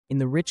In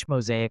the rich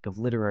mosaic of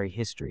literary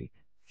history,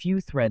 few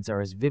threads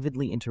are as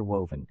vividly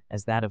interwoven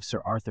as that of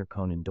Sir Arthur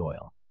Conan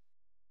Doyle.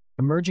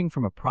 Emerging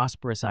from a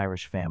prosperous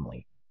Irish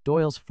family,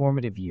 Doyle's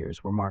formative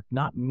years were marked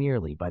not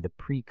merely by the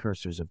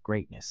precursors of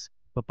greatness,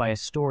 but by a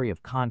story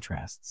of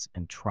contrasts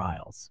and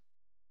trials.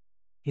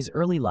 His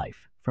early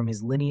life, from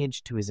his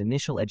lineage to his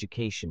initial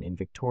education in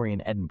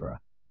Victorian Edinburgh,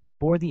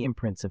 bore the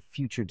imprints of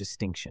future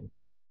distinction,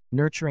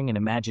 nurturing an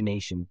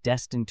imagination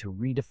destined to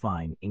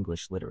redefine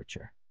English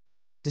literature.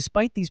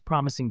 Despite these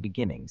promising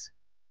beginnings,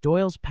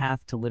 Doyle's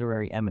path to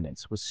literary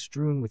eminence was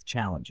strewn with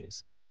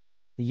challenges.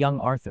 The young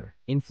Arthur,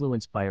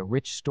 influenced by a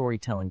rich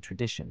storytelling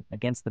tradition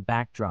against the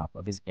backdrop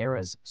of his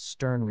era's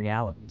stern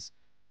realities,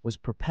 was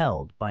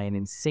propelled by an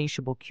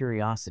insatiable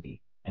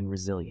curiosity and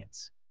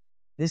resilience.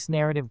 This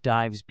narrative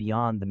dives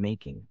beyond the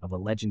making of a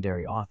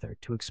legendary author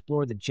to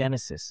explore the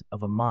genesis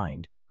of a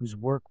mind whose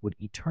work would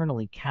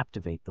eternally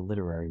captivate the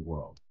literary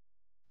world.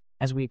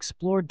 As we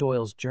explore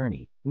Doyle's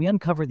journey, we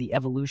uncover the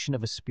evolution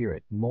of a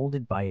spirit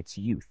molded by its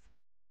youth,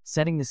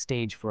 setting the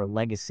stage for a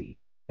legacy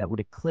that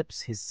would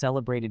eclipse his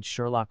celebrated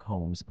Sherlock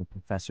Holmes and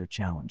Professor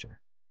Challenger.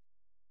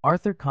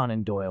 Arthur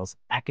Conan Doyle's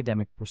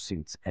academic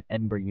pursuits at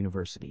Edinburgh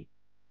University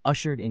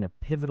ushered in a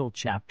pivotal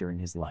chapter in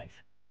his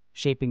life,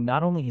 shaping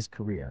not only his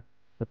career,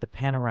 but the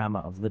panorama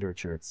of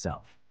literature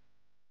itself.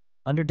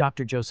 Under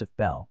Dr. Joseph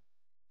Bell,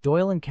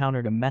 Doyle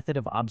encountered a method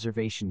of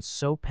observation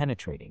so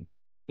penetrating,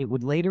 it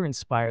would later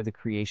inspire the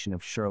creation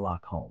of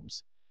Sherlock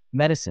Holmes.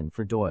 Medicine,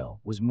 for Doyle,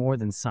 was more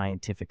than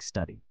scientific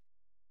study.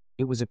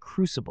 It was a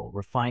crucible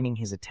refining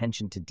his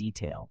attention to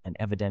detail and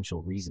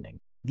evidential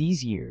reasoning.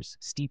 These years,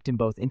 steeped in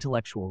both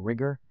intellectual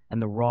rigor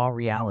and the raw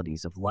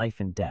realities of life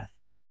and death,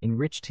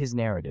 enriched his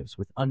narratives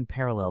with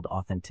unparalleled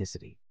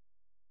authenticity.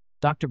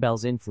 Dr.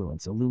 Bell's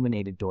influence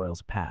illuminated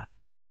Doyle's path,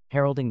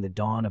 heralding the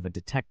dawn of a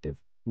detective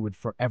who would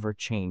forever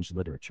change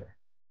literature.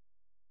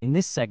 In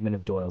this segment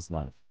of Doyle's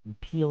life, we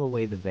peel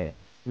away the veil,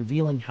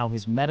 revealing how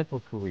his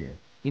medical career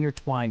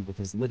intertwined with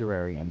his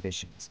literary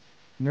ambitions,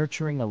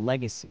 nurturing a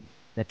legacy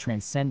that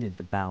transcended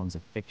the bounds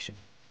of fiction.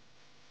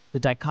 The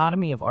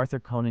dichotomy of Arthur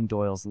Conan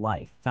Doyle's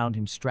life found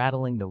him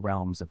straddling the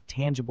realms of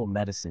tangible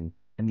medicine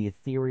and the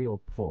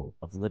ethereal pull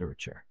of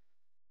literature.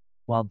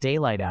 While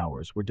daylight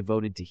hours were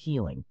devoted to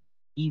healing,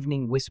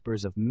 evening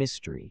whispers of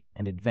mystery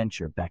and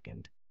adventure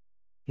beckoned.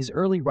 His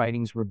early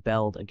writings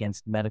rebelled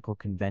against medical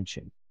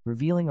convention,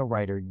 revealing a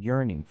writer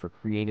yearning for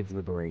creative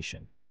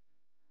liberation.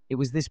 It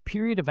was this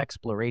period of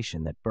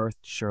exploration that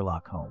birthed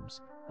Sherlock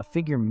Holmes, a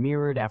figure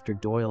mirrored after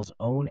Doyle's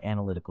own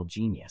analytical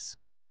genius.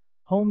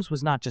 Holmes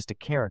was not just a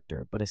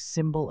character, but a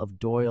symbol of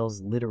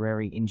Doyle's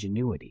literary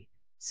ingenuity,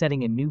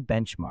 setting a new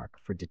benchmark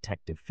for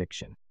detective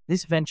fiction.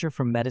 This venture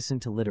from medicine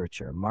to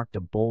literature marked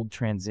a bold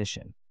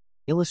transition,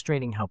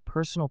 illustrating how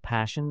personal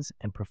passions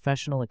and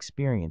professional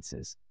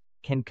experiences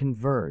can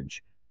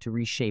converge to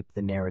reshape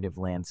the narrative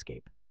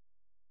landscape.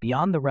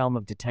 Beyond the realm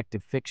of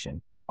detective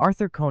fiction,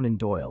 Arthur Conan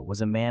Doyle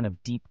was a man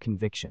of deep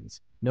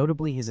convictions,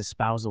 notably his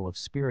espousal of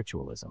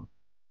spiritualism.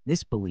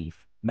 This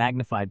belief,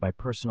 magnified by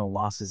personal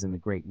losses in the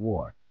Great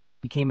War,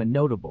 became a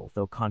notable,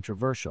 though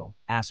controversial,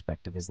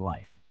 aspect of his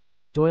life.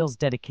 Doyle's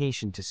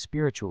dedication to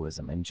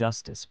spiritualism and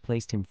justice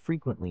placed him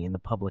frequently in the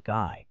public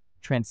eye,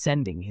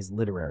 transcending his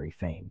literary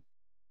fame.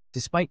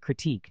 Despite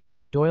critique,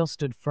 Doyle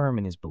stood firm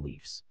in his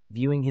beliefs,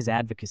 viewing his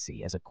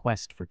advocacy as a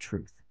quest for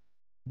truth.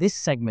 This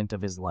segment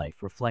of his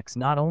life reflects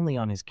not only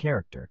on his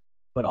character,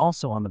 but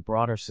also on the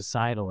broader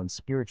societal and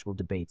spiritual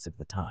debates of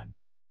the time.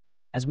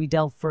 As we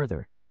delve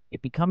further,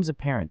 it becomes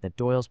apparent that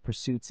Doyle's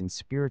pursuits in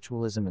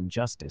spiritualism and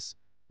justice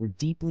were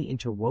deeply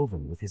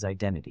interwoven with his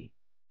identity,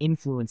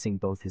 influencing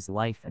both his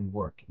life and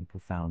work in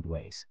profound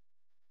ways.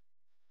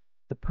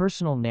 The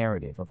personal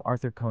narrative of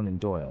Arthur Conan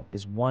Doyle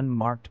is one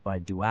marked by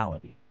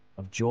duality,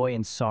 of joy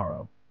and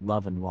sorrow,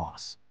 love and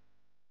loss.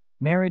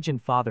 Marriage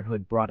and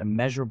fatherhood brought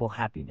immeasurable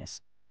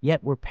happiness,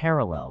 yet were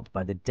paralleled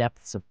by the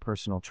depths of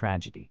personal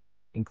tragedy,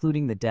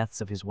 including the deaths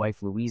of his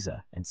wife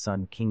Louisa and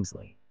son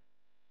Kingsley.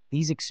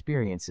 These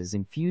experiences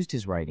infused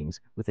his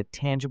writings with a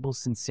tangible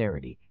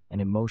sincerity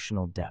and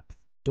emotional depth.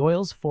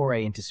 Doyle's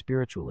foray into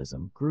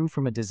spiritualism grew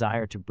from a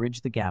desire to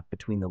bridge the gap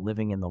between the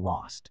living and the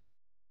lost,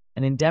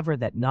 an endeavor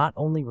that not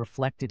only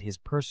reflected his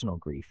personal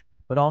grief,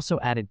 but also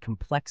added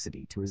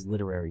complexity to his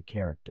literary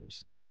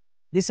characters.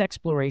 This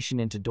exploration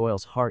into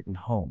Doyle's heart and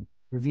home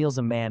reveals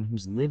a man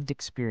whose lived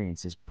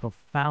experiences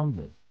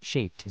profoundly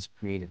shaped his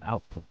creative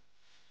output,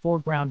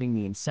 foregrounding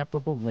the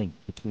inseparable link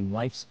between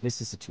life's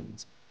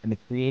vicissitudes and the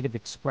creative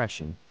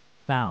expression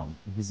found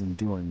in his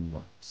enduring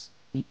works.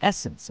 The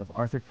essence of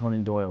Arthur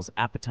Conan Doyle's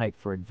appetite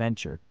for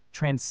adventure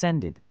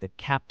transcended the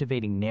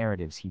captivating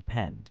narratives he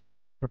penned,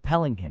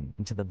 propelling him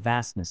into the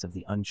vastness of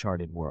the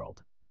uncharted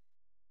world.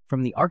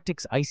 From the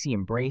Arctic's icy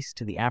embrace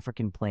to the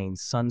African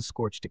plains'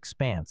 sun-scorched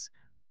expanse,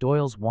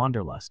 Doyle's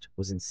wanderlust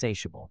was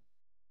insatiable.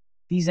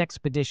 These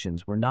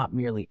expeditions were not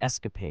merely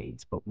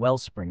escapades, but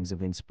wellsprings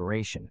of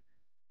inspiration,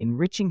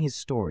 enriching his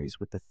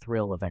stories with the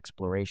thrill of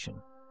exploration.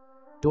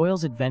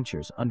 Doyle's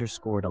adventures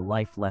underscored a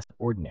life less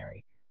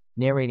ordinary,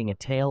 narrating a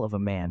tale of a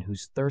man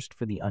whose thirst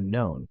for the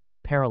unknown,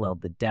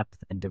 paralleled the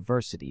depth and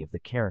diversity of the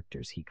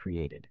characters he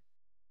created.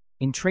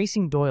 In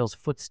tracing Doyle's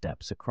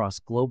footsteps across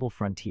global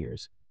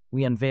frontiers,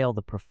 we unveil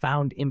the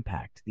profound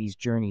impact these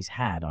journeys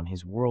had on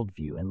his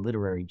worldview and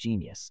literary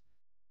genius,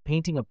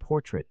 painting a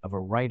portrait of a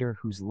writer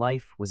whose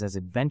life was as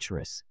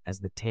adventurous as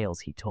the tales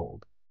he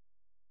told.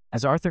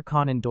 As Arthur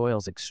Conan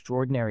Doyle's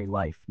extraordinary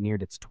life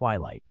neared its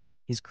twilight,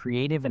 his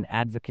creative and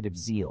advocative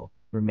zeal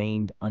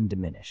remained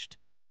undiminished.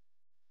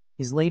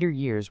 His later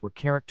years were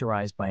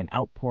characterized by an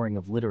outpouring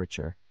of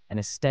literature and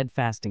a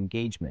steadfast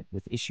engagement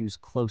with issues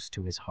close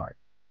to his heart.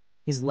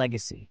 His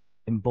legacy,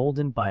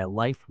 emboldened by a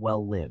life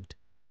well lived,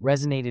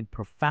 resonated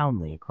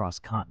profoundly across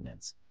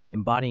continents,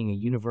 embodying a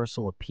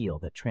universal appeal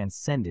that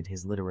transcended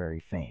his literary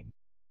fame.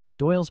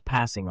 Doyle's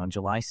passing on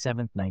July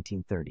 7,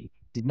 1930,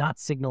 did not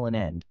signal an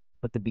end,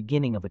 but the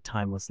beginning of a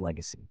timeless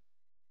legacy.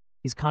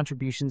 His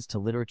contributions to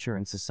literature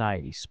and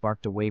society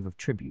sparked a wave of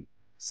tribute,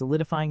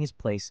 solidifying his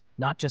place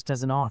not just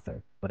as an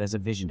author, but as a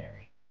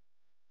visionary.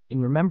 In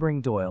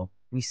remembering Doyle,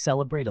 we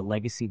celebrate a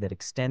legacy that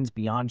extends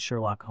beyond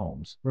Sherlock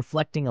Holmes,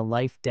 reflecting a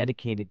life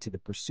dedicated to the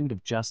pursuit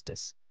of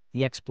justice,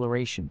 the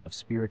exploration of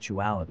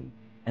spirituality,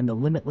 and the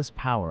limitless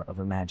power of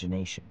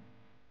imagination.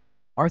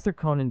 Arthur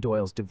Conan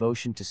Doyle's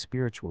devotion to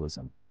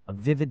spiritualism, a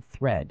vivid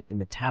thread in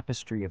the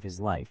tapestry of his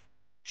life,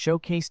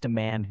 showcased a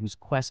man whose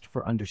quest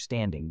for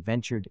understanding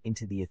ventured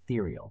into the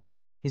ethereal.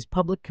 His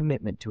public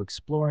commitment to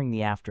exploring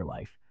the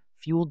afterlife,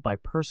 fueled by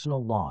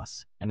personal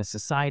loss and a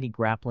society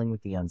grappling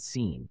with the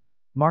unseen,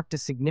 marked a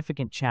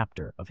significant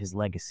chapter of his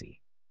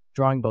legacy,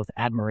 drawing both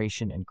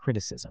admiration and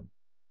criticism.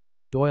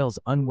 Doyle's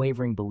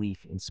unwavering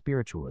belief in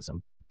spiritualism,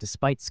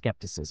 despite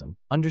skepticism,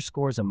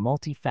 underscores a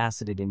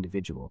multifaceted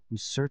individual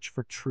whose search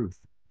for truth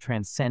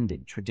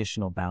transcended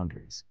traditional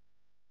boundaries.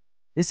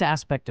 This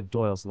aspect of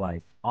Doyle's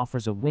life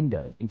offers a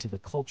window into the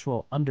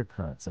cultural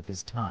undercurrents of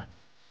his time,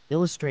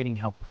 illustrating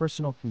how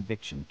personal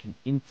conviction can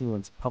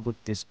influence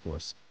public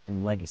discourse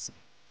and legacy.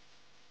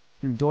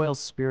 Through Doyle's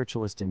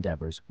spiritualist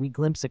endeavors, we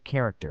glimpse a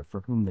character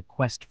for whom the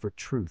quest for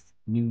truth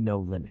knew no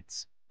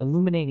limits,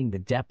 illuminating the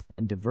depth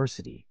and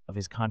diversity of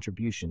his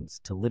contributions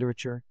to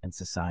literature and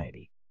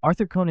society.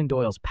 Arthur Conan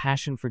Doyle's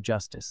passion for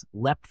justice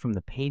leapt from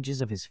the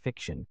pages of his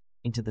fiction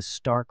into the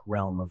stark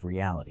realm of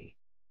reality,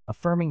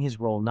 affirming his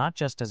role not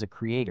just as a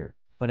creator,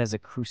 but as a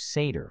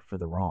crusader for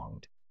the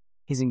wronged.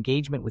 His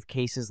engagement with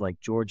cases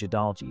like George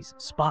Adalji's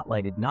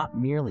spotlighted not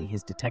merely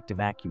his detective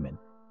acumen,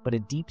 but a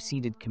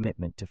deep-seated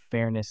commitment to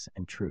fairness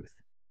and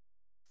truth.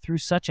 Through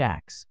such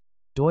acts,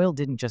 Doyle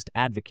didn't just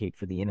advocate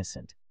for the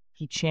innocent,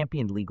 he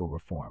championed legal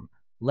reform,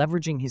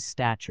 leveraging his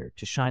stature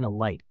to shine a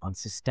light on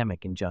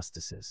systemic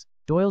injustices.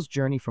 Doyle's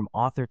journey from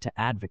author to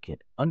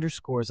advocate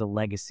underscores a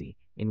legacy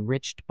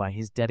enriched by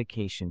his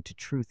dedication to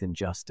truth and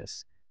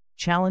justice,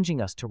 challenging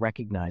us to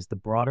recognize the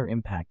broader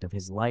impact of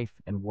his life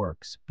and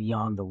works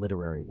beyond the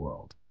literary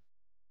world.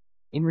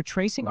 In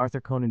retracing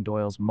Arthur Conan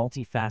Doyle's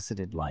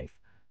multifaceted life,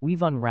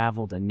 we've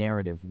unraveled a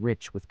narrative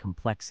rich with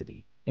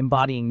complexity,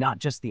 embodying not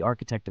just the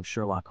architect of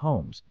Sherlock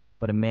Holmes,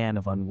 but a man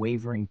of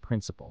unwavering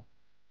principle.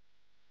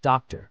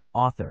 Doctor,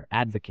 author,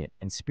 advocate,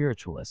 and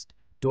spiritualist,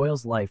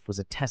 Doyle's life was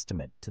a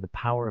testament to the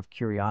power of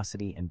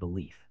curiosity and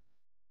belief.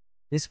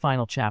 This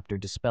final chapter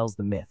dispels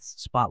the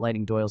myths,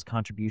 spotlighting Doyle's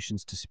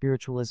contributions to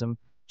spiritualism,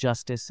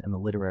 justice, and the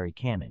literary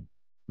canon,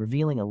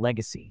 revealing a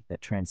legacy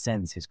that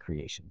transcends his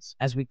creations.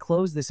 As we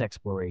close this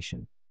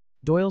exploration,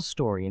 Doyle's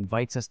story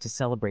invites us to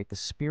celebrate the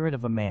spirit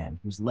of a man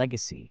whose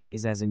legacy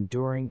is as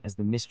enduring as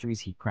the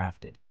mysteries he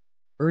crafted,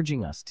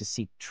 urging us to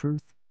seek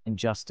truth and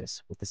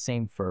justice with the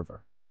same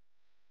fervor.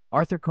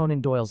 Arthur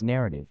Conan Doyle's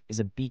narrative is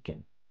a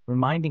beacon,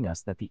 reminding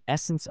us that the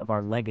essence of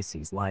our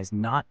legacies lies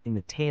not in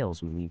the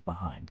tales we leave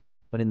behind,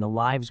 but in the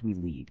lives we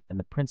lead and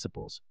the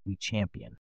principles we champion.